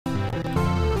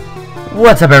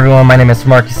What's up, everyone? My name is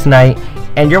SirMarkus Knight,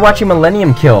 and you're watching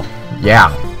Millennium Kill. Yeah.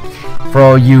 For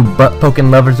all you butt-poking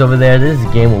lovers over there, this is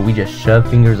a game where we just shove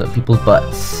fingers up people's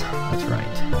butts. That's right.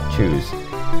 Choose.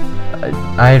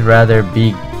 I'd rather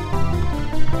be...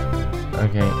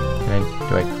 Okay.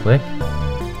 Do I click?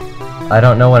 I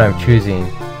don't know what I'm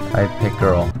choosing. I pick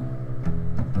girl.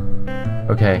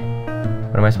 Okay.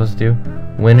 What am I supposed to do?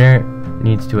 Winner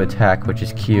needs to attack, which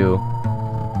is Q.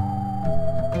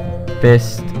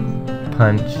 Fist.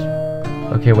 Punch.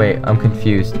 Okay, wait, I'm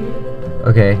confused.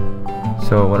 Okay,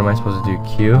 so what am I supposed to do?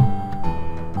 Q?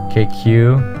 Okay,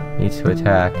 Q needs to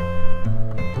attack.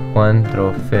 1,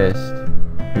 throw fist.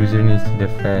 Loser needs to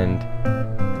defend.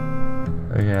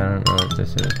 Okay, I don't know what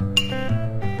this is.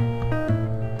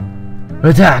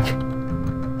 Attack!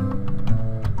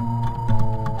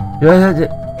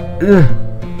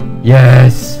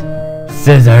 Yes!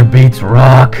 Scissor beats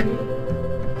rock!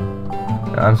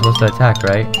 I'm supposed to attack,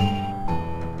 right?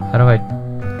 How do I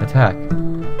attack?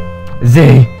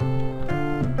 Z!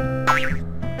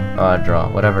 Draw.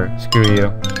 Whatever. Screw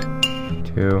you.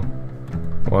 2,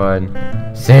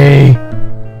 1. C!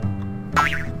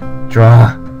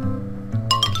 Draw.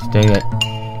 Dang it.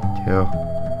 2,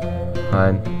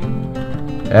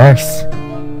 1. X!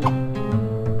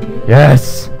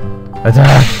 Yes!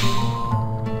 Attack!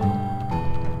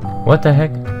 What the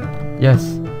heck?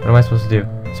 Yes. What am I supposed to do?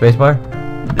 Spacebar?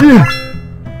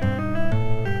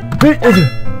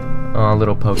 Oh,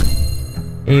 little poke.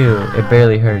 Ew, it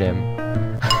barely hurt him.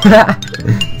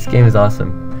 This game is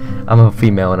awesome. I'm a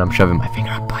female and I'm shoving my finger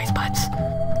up boys' butts. I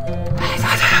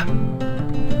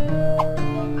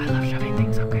love shoving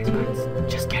things up guys' butts.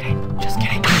 Just kidding. Just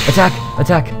kidding. Attack!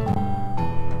 Attack!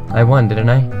 I won, didn't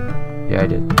I? Yeah, I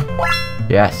did.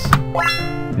 Yes.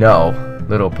 No.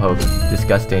 Little poke.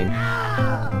 Disgusting.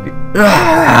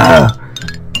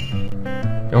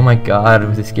 Oh my god,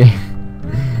 with this game.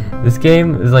 This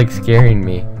game is like scaring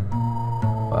me.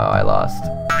 Wow, I lost.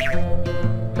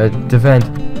 Defend.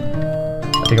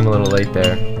 I think I'm a little late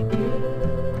there.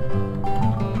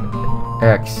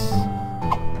 X.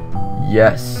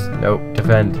 Yes. Nope.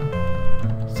 Defend.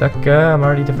 Sucker, I'm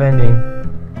already defending.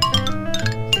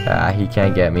 Ah, he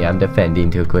can't get me. I'm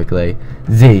defending too quickly.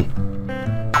 Z.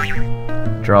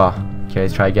 Draw. Okay,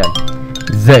 let's try again.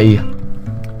 Z.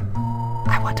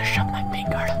 I want to shove my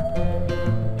finger.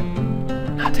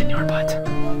 Not in your butt,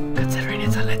 considering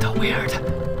it's a little weird.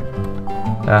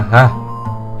 Aha.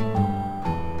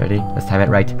 Ready? Let's time it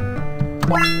right.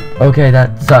 Okay,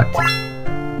 that sucked.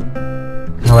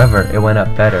 However, it went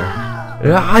up better.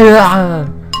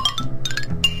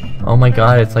 Oh my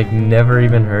god, it's like never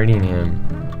even hurting him.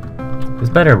 This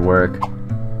better work.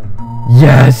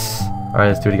 Yes! Alright,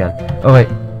 let's do it again. Oh wait.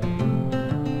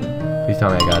 Please tell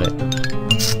me I got it.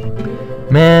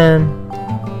 Man.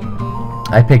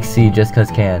 I picked C just cause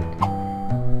can.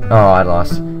 Oh, I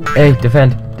lost. Hey,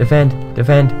 defend, defend,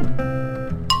 defend.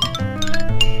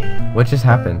 What just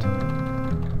happened?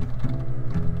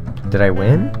 Did I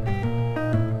win?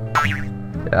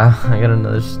 I got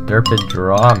another stupid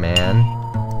draw, man.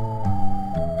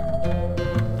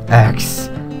 X.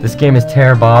 This game is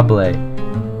terrible.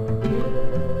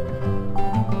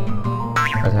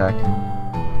 Attack.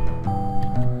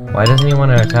 Why doesn't he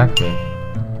want to attack me?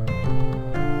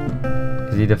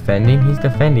 Is he defending? He's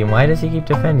defending. Why does he keep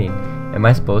defending? Am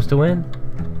I supposed to win?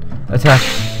 Attack.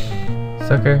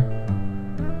 Sucker.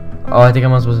 Oh, I think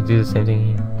I'm not supposed to do the same thing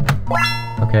here.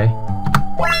 Okay.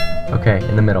 Okay,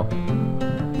 in the middle.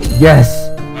 Yes!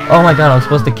 Oh my god, I'm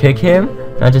supposed to kick him?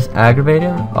 Not just aggravate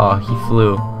him? Oh, he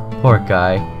flew. Poor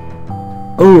guy.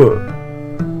 Ooh!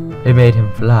 It made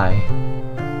him fly.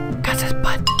 Cause his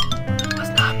butt was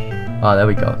numb. Oh, there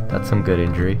we go. That's some good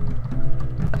injury.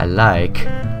 I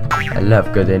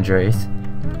love good injuries.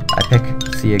 I pick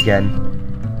C again.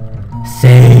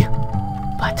 C!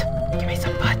 Butt. Give me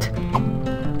some butt.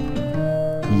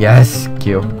 Yes,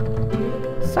 Q.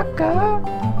 Sucker!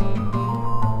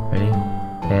 Ready?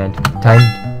 And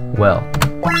timed well.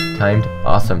 Timed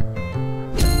awesome.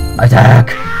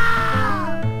 Attack!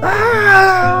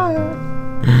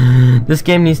 This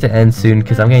game needs to end soon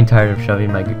because I'm getting tired of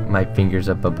shoving my fingers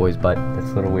up a boy's butt.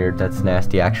 That's a little weird. That's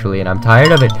nasty actually, and I'm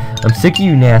tired of it. I'm sick of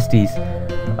you nasties.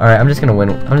 Alright, I'm just gonna win.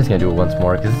 I'm just gonna do it once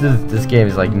more because this game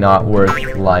is like not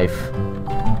worth life.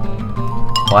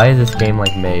 Why is this game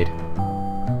like made?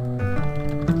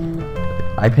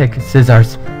 I pick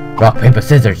scissors. Rock, paper,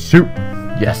 scissors, shoot!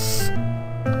 Yes!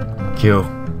 Q.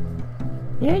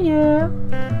 Yeah.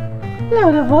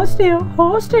 No, the hold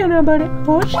still, nobody.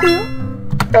 Hold still.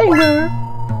 Finger.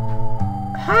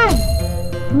 Hi.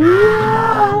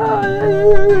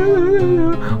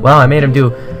 Wow, I made him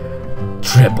do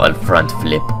triple front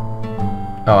flip.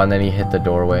 Oh, and then he hit the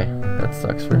doorway. That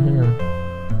sucks for him.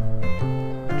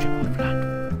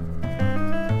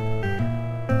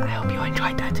 I hope you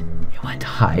enjoyed that. It went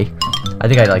high. I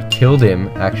think I like killed him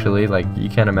actually. Like you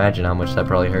can't imagine how much that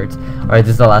probably hurts. Alright,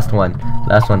 this is the last one.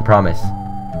 Last one, promise.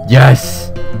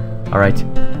 Yes! Alright.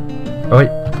 Oh wait.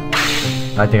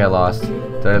 I think I lost.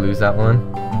 Did I lose that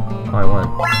one? Oh, I won.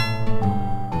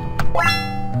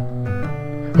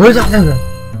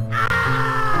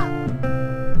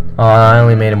 Oh, I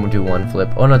only made him do one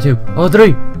flip. Oh no, 2. Oh,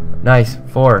 3. Nice.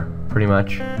 4, pretty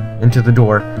much. Into the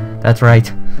door. That's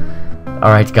right.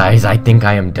 Alright guys, I think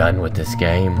I am done with this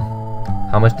game.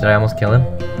 How much did I almost kill him?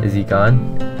 Is he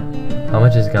gone? How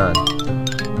much is gone?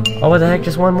 Oh, what the heck?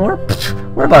 Just one more?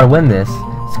 We're about to win this.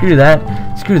 Screw that.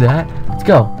 Screw that. Let's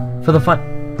go. For the fun.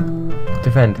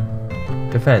 Defend.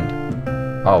 Defend.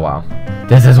 Oh, wow.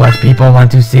 This is what people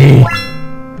want to see.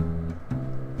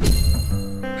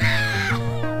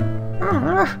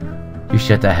 You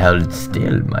should have held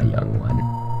still, my young one.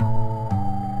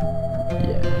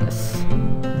 Yes.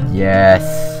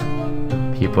 Yes.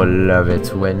 People love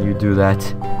it when you do that.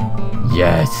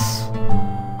 Yes.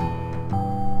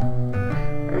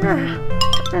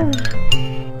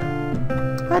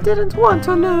 I didn't want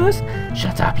to lose.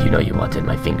 Shut up, you know you wanted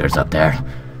my fingers up there.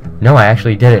 No, I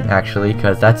actually didn't, actually,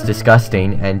 because that's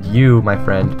disgusting, and you, my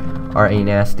friend, are a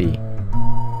nasty.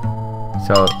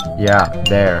 So, yeah,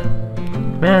 there.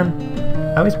 Man,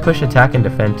 I always push attack and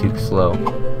defend too slow.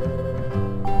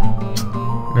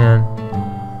 Man.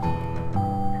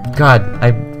 God,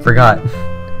 I forgot.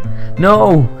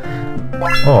 No!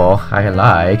 Oh, I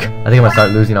like. I think I'm gonna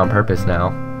start losing on purpose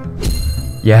now.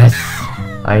 Yes!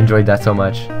 I enjoyed that so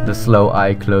much. The slow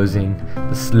eye closing,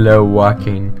 the slow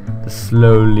walking, the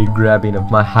slowly grabbing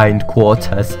of my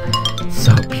hindquarters.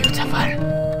 So beautiful.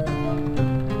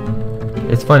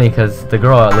 It's funny because the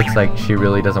girl looks like she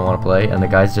really doesn't want to play, and the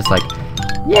guy's just like,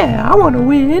 yeah, I want to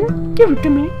win. Give it to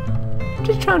me. I'm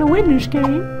just trying to win this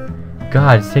game.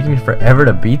 God, it's taking me forever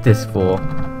to beat this fool.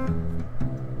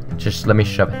 Just let me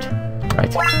shove it.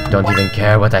 Right. Don't even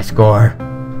care what I score.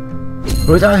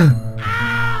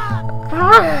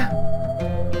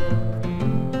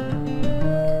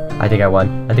 I think I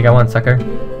won. I think I won, sucker.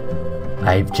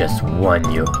 I've just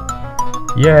won you.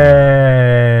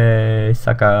 Yay!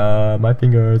 Sucker. My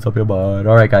fingers up your butt.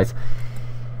 Alright, guys.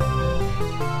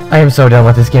 I am so done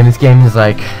with this game. This game is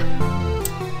like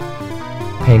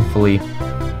painfully.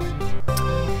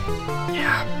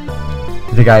 Yeah.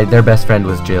 The guy, their best friend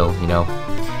was Jill, you know.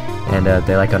 And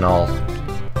they like Anal.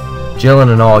 Jill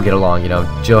and Anal get along, you know.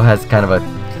 Jill has kind of a,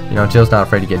 you know, Jill's not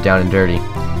afraid to get down and dirty,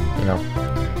 you know.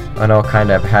 Anal kind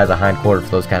of has a hind quarter for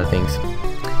those kind of things.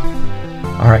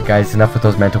 Alright guys, enough with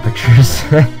those mental pictures.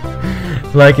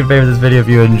 Like and favorite this video if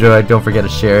you enjoyed. Don't forget to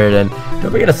share it, and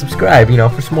don't forget to subscribe, you know,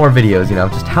 for some more videos, you know.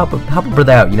 Just help a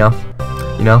brother out, you know.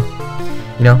 You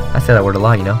know, I say that word a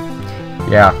lot, you know.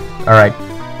 Yeah. Alright.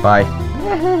 Bye.